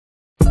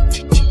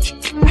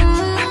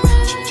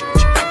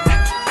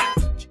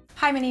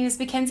Hi, my name is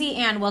Beckenzie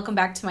and welcome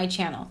back to my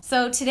channel.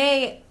 So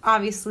today,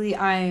 obviously,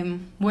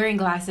 I'm wearing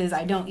glasses.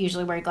 I don't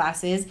usually wear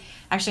glasses.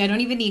 Actually, I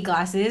don't even need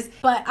glasses,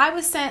 but I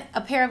was sent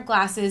a pair of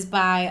glasses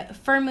by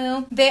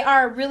Firmoo. They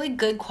are really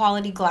good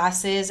quality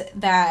glasses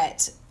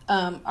that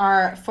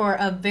are for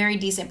a very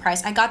decent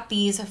price. I got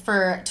these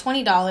for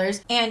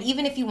 $20, and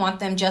even if you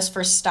want them just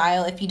for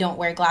style, if you don't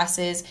wear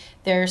glasses,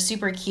 they're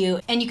super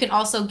cute. And you can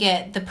also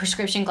get the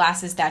prescription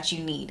glasses that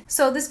you need.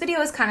 So this video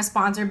is kind of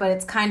sponsored, but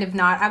it's kind of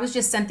not. I was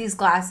just sent these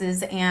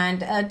glasses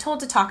and told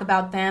to talk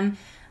about them,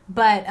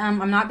 but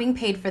I'm not being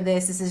paid for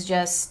this. This is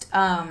just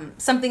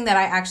something that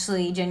I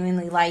actually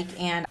genuinely like,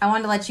 and I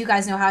wanted to let you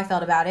guys know how I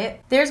felt about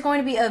it. There's going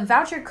to be a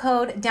voucher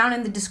code down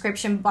in the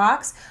description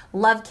box,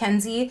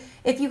 LOVEKENZIIE.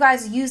 If you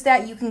guys use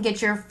that, you can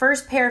get your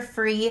first pair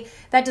free.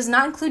 That does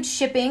not include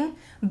shipping,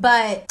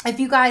 but if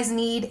you guys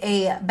need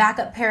a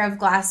backup pair of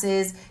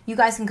glasses, you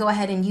guys can go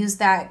ahead and use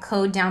that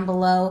code down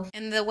below.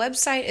 And the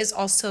website is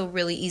also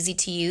really easy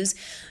to use.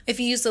 If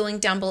you use the link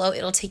down below,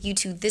 it'll take you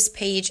to this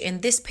page,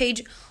 and this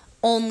page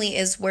only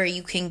is where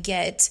you can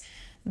get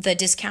the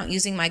discount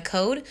using my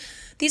code.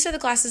 These are the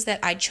glasses that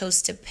I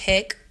chose to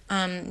pick.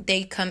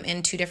 They come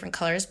in 2 different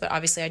colors, but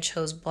obviously I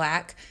chose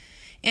black,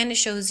 and it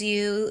shows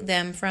you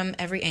them from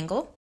every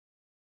angle.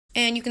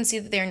 And you can see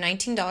that they're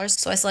 $19,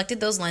 so I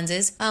selected those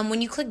lenses.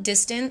 When you click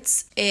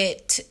distance,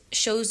 it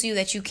shows you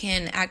that you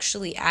can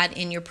actually add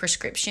in your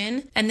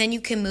prescription, and then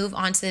you can move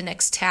on to the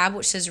next tab,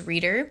 which says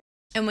reader.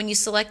 And when you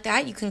select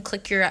that, you can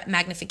click your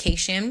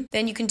magnification.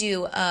 Then you can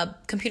do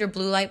computer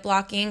blue light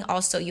blocking.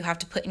 Also, you have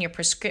to put in your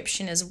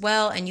prescription as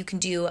well. And you can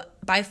do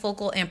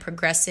bifocal and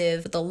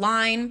progressive with the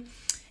line.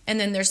 And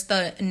then there's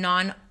the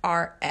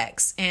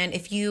non-RX. And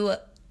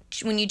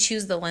when you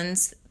choose the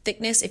lens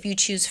thickness, if you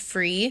choose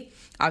free,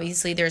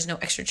 obviously there's no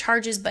extra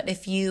charges. But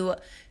if you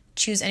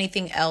choose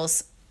anything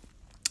else,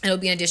 it'll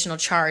be an additional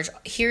charge.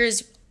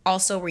 Here's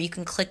also where you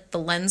can click the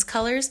lens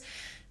colors.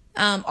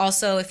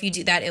 Also, if you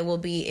do that, it will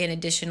be an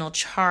additional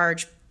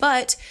charge,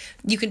 but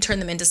you can turn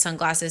them into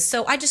sunglasses.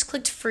 So I just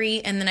clicked free,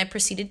 and then I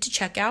proceeded to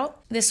check out.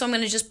 So I'm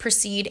going to just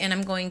proceed, and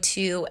I'm going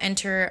to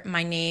enter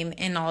my name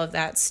and all of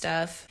that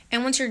stuff.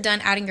 And once you're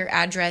done adding your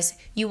address,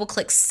 you will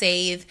click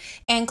save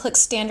and click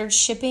standard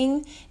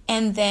shipping,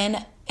 and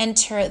then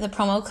enter the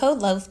promo code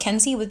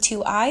LOVEKENZIIE with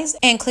 2 eyes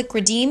and click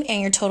redeem, and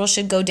your total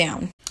should go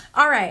down.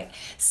 All right,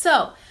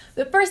 so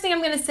the first thing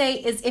I'm going to say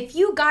is if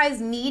you guys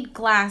need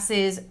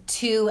glasses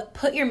to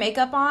put your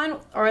makeup on,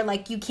 or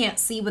like you can't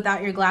see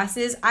without your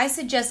glasses, I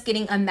suggest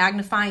getting a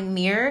magnifying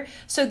mirror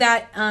so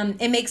that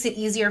it makes it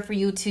easier for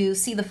you to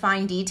see the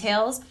fine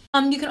details.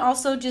 You can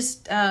also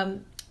just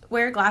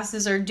wear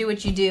glasses or do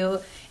what you do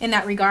in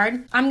that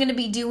regard. I'm going to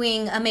be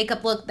doing a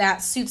makeup look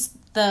that suits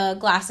the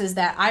glasses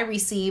that I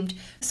received.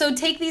 So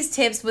take these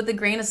tips with a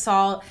grain of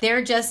salt.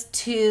 They're just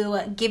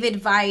to give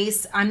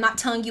advice. I'm not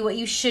telling you what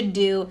you should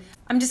do.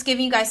 I'm just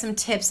giving you guys some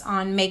tips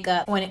on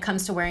makeup when it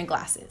comes to wearing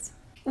glasses.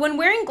 When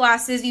wearing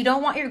glasses, you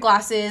don't want your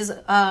glasses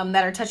that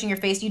are touching your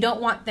face, you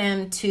don't want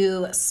them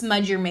to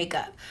smudge your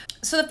makeup.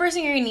 So the first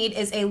thing you're gonna need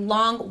is a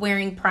long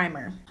wearing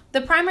primer.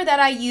 The primer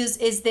that I use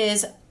is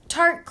this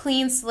Tarte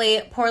Clean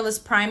Slate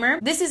Poreless Primer.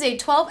 This is a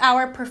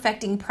 12-hour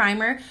perfecting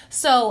primer,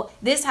 so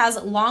this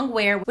has long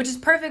wear, which is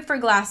perfect for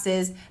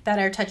glasses that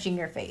are touching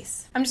your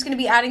face. I'm just gonna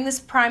be adding this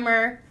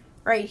primer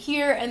right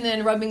here and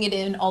then rubbing it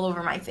in all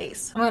over my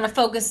face. I'm gonna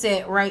focus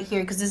it right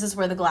here because this is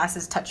where the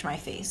glasses touch my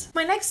face.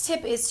 My next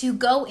tip is to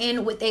go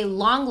in with a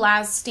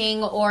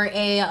long-lasting or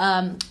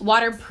a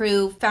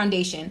waterproof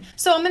foundation.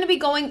 So I'm gonna be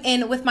going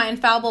in with my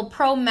Infallible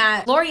Pro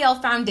Matte L'Oreal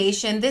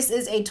foundation. This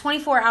is a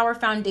 24-hour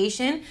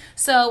foundation,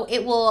 so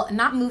it will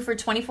not move for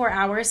 24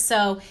 hours,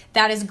 so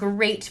that is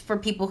great for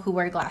people who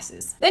wear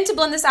glasses. Then to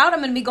blend this out, I'm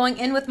gonna be going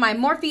in with my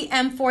Morphe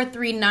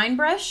M439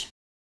 brush.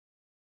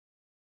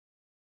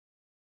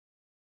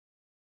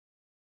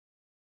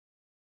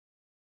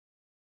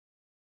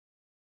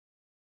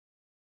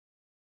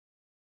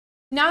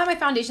 Now that my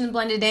foundation is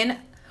blended in,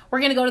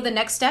 we're gonna go to the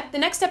next step. The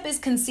next step is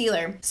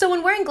concealer. So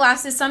when wearing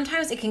glasses,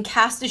 sometimes it can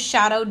cast a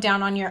shadow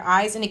down on your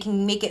eyes and it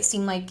can make it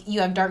seem like you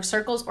have dark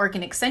circles, or it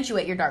can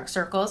accentuate your dark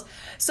circles.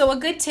 So a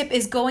good tip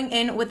is going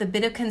in with a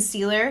bit of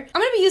concealer.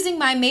 I'm gonna be using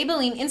my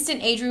Maybelline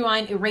Instant Age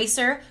Rewind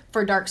Eraser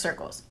for dark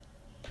circles.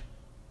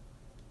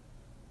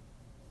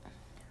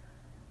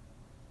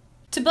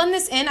 To blend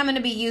this in, I'm gonna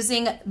be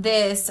using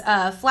this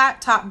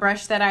flat top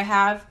brush that I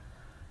have,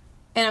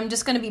 and I'm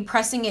just going to be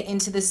pressing it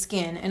into the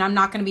skin, and I'm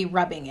not going to be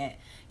rubbing it.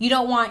 You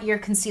don't want your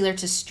concealer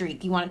to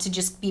streak. You want it to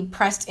just be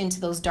pressed into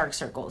those dark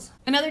circles.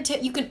 Another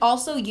tip, you can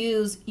also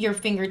use your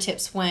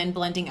fingertips when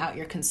blending out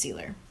your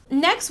concealer.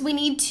 Next, we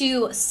need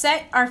to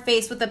set our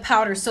face with a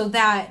powder so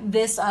that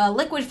this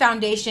liquid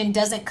foundation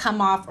doesn't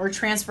come off or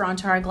transfer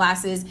onto our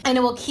glasses, and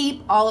it will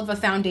keep all of the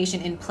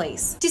foundation in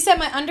place. To set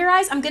my under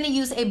eyes, I'm going to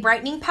use a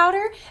brightening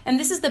powder, and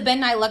this is the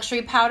Ben Nye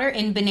Luxury Powder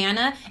in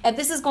Banana, and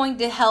this is going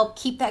to help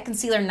keep that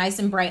concealer nice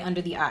and bright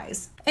under the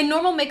eyes. In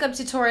normal makeup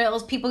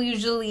tutorials, people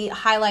usually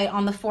highlight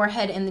on the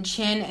forehead and the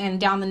chin and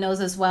down the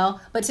nose as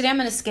well, but today I'm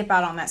going to skip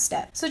out on that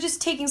step. So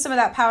just taking some of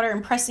that powder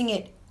and pressing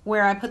it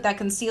where I put that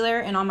concealer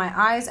and on my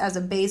eyes as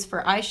a base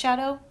for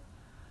eyeshadow.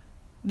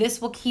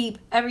 This will keep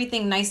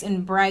everything nice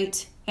and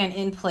bright and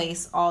in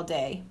place all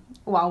day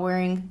while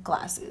wearing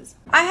glasses.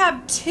 I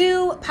have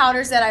two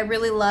powders that I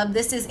really love.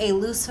 This is a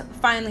loose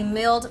finely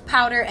milled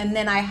powder, and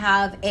then I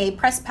have a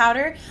pressed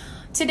powder.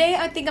 Today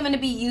I think I'm going to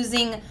be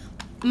using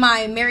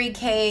my Mary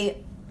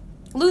Kay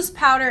loose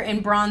powder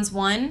in Bronze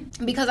 1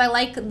 because I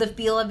like the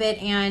feel of it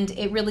and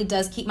it really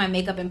does keep my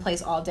makeup in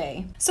place all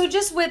day. So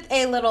just with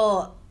a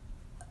little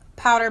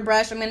powder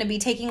brush, I'm going to be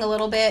taking a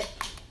little bit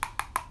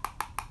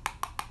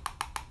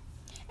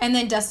and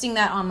then dusting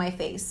that on my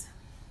face.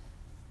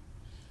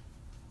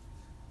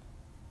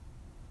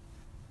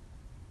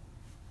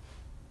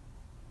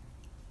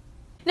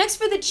 Next,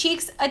 for the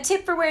cheeks, a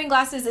tip for wearing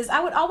glasses is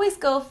I would always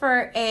go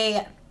for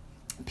a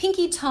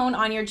pinky tone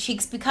on your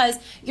cheeks because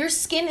your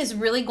skin is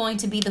really going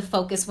to be the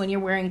focus when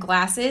you're wearing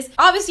glasses.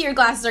 Obviously your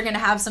glasses are going to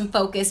have some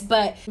focus,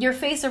 but your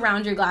face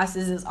around your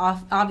glasses is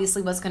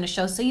obviously what's going to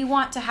show. So you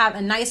want to have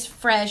a nice,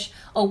 fresh,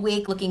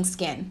 awake looking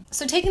skin.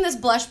 So taking this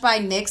blush by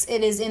NYX,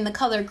 it is in the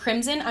color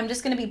Crimson. I'm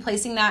just going to be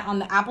placing that on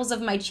the apples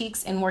of my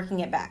cheeks and working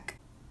it back.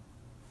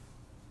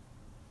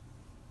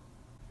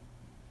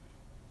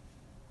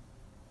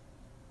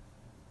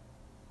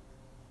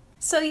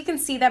 So you can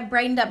see that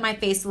brightened up my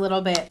face a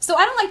little bit. So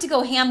I don't like to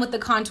go ham with the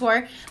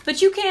contour,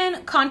 but you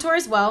can contour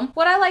as well.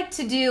 What I like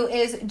to do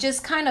is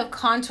just kind of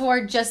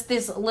contour just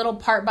this little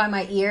part by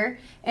my ear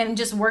and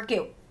just work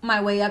it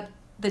my way up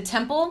the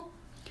temple.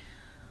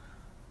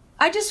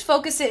 I just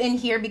focus it in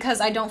here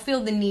because I don't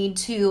feel the need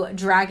to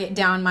drag it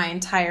down my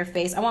entire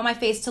face. I want my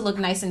face to look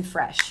nice and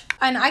fresh.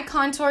 And I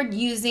contoured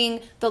using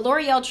the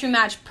L'Oreal True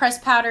Match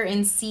Pressed Powder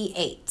in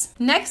C8.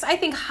 Next, I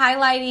think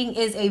highlighting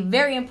is a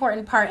very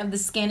important part of the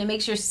skin. It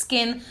makes your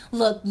skin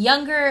look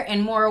younger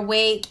and more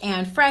awake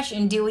and fresh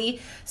and dewy.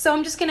 So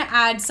I'm just gonna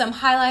add some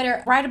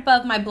highlighter right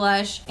above my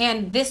blush,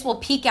 and this will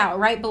peek out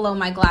right below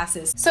my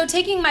glasses. So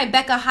taking my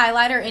Becca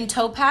highlighter in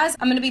Topaz,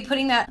 I'm gonna be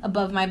putting that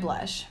above my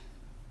blush.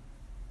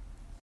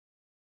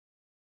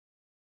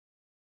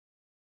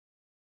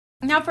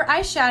 Now for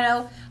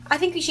eyeshadow, I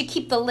think you should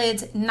keep the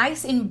lids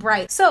nice and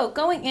bright. So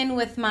going in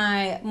with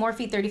my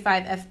Morphe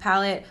 35F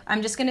palette,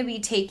 I'm just gonna be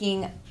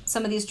taking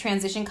some of these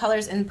transition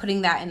colors and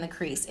putting that in the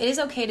crease. It is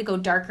okay to go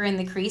darker in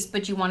the crease,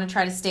 but you wanna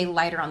try to stay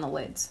lighter on the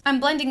lids. I'm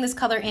blending this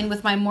color in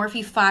with my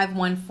Morphe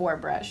 514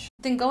 brush.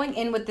 Then going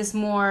in with this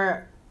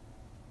more,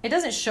 it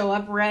doesn't show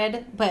up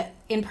red, but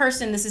in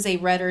person this is a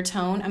redder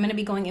tone. I'm gonna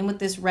be going in with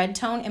this red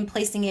tone and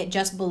placing it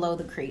just below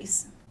the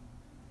crease.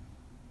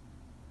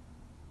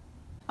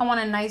 I want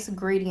a nice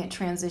gradient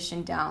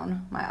transition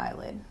down my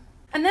eyelid.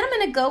 And then I'm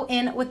gonna go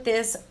in with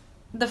this,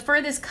 the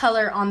furthest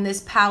color on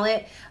this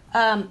palette,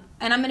 and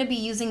I'm gonna be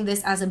using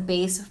this as a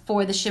base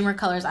for the shimmer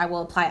colors I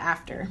will apply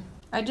after.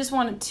 I just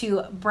wanted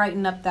to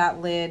brighten up that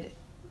lid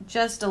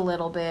just a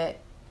little bit.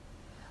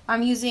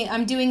 I'm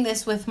doing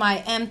this with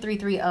my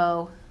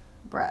M330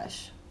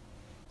 brush.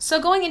 So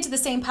going into the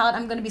same palette,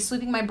 I'm gonna be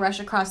sweeping my brush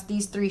across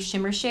these three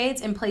shimmer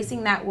shades and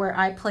placing that where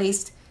I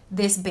placed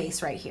this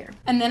base right here.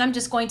 And then I'm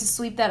just going to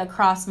sweep that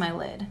across my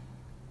lid.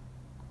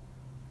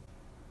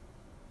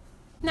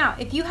 Now,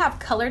 if you have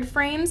colored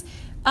frames,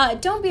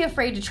 don't be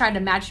afraid to try to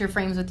match your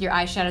frames with your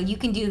eyeshadow. You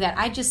can do that.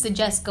 I just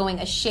suggest going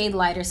a shade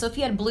lighter. So if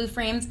you had blue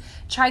frames,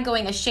 try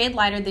going a shade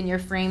lighter than your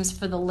frames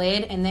for the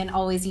lid, and then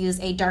always use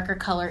a darker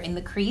color in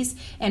the crease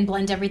and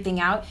blend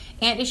everything out,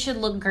 and it should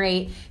look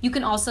great. You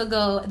can also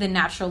go the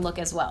natural look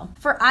as well.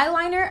 For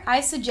eyeliner, I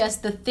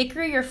suggest the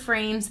thicker your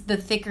frames, the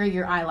thicker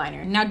your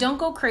eyeliner. Now don't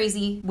go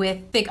crazy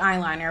with thick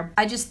eyeliner.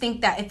 I just think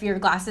that if your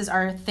glasses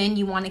are thin,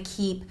 you want to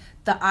keep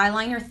the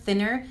eyeliner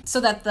thinner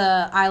so that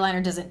the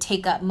eyeliner doesn't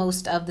take up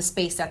most of the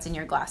space that's in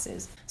your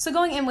glasses. So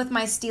going in with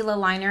my Stila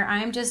liner,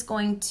 I'm just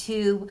going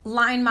to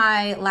line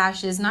my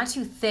lashes not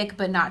too thick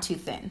but not too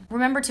thin.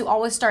 Remember to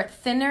always start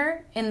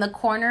thinner in the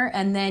corner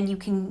and then you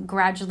can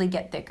gradually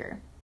get thicker.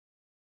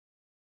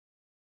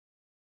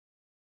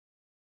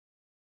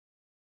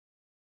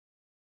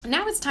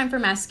 Now it's time for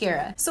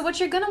mascara. So what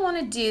you're gonna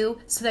wanna do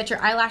so that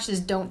your eyelashes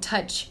don't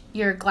touch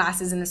your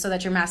glasses and so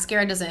that your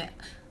mascara doesn't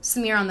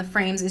smear on the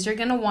frames is you're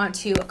gonna want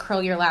to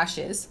curl your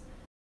lashes.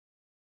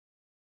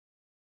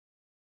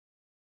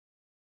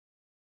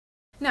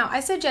 Now, I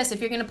suggest if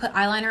you're gonna put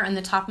eyeliner on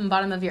the top and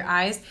bottom of your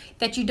eyes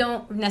that you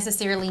don't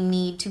necessarily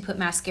need to put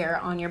mascara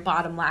on your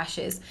bottom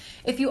lashes.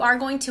 If you are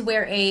going to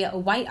wear a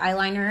white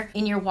eyeliner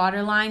in your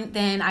waterline,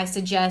 then I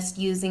suggest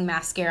using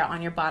mascara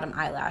on your bottom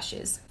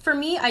eyelashes. For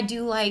me, I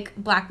do like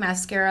black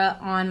mascara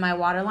on my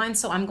waterline,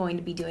 so I'm going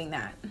to be doing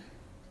that.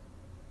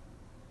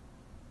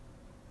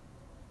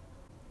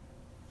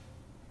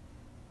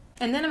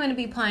 And then I'm going to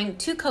be applying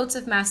 2 coats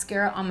of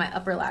mascara on my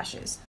upper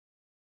lashes.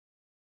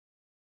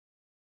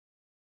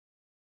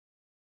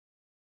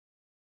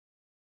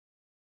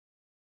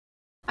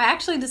 I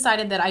actually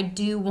decided that I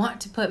do want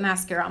to put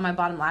mascara on my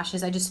bottom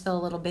lashes. I just feel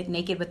a little bit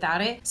naked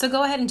without it. So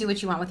go ahead and do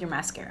what you want with your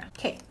mascara.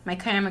 Okay, my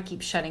camera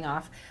keeps shutting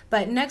off.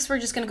 But next we're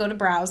just gonna go to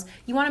brows.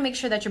 You wanna make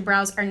sure that your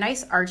brows are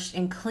nice, arched,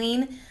 and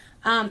clean.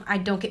 I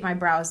don't get my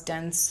brows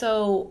done,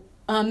 so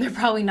they're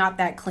probably not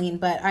that clean,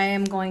 but I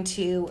am going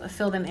to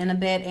fill them in a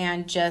bit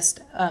and just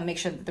make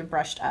sure that they're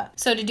brushed up.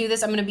 So to do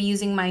this, I'm gonna be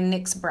using my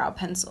NYX brow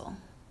pencil.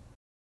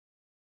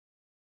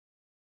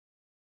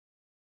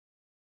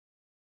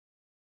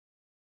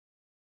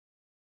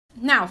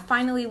 Now,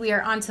 finally, we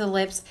are onto the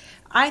lips.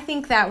 I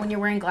think that when you're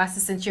wearing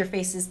glasses, since your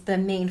face is the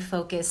main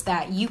focus,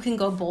 that you can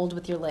go bold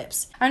with your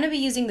lips. I'm going to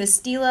be using the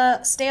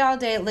Stila Stay All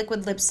Day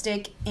Liquid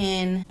Lipstick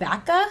in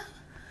Bacca.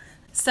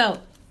 So,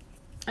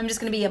 I'm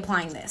just going to be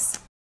applying this.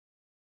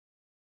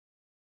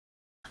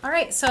 All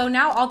right, so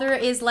now all there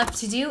is left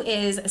to do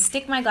is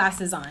stick my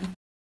glasses on.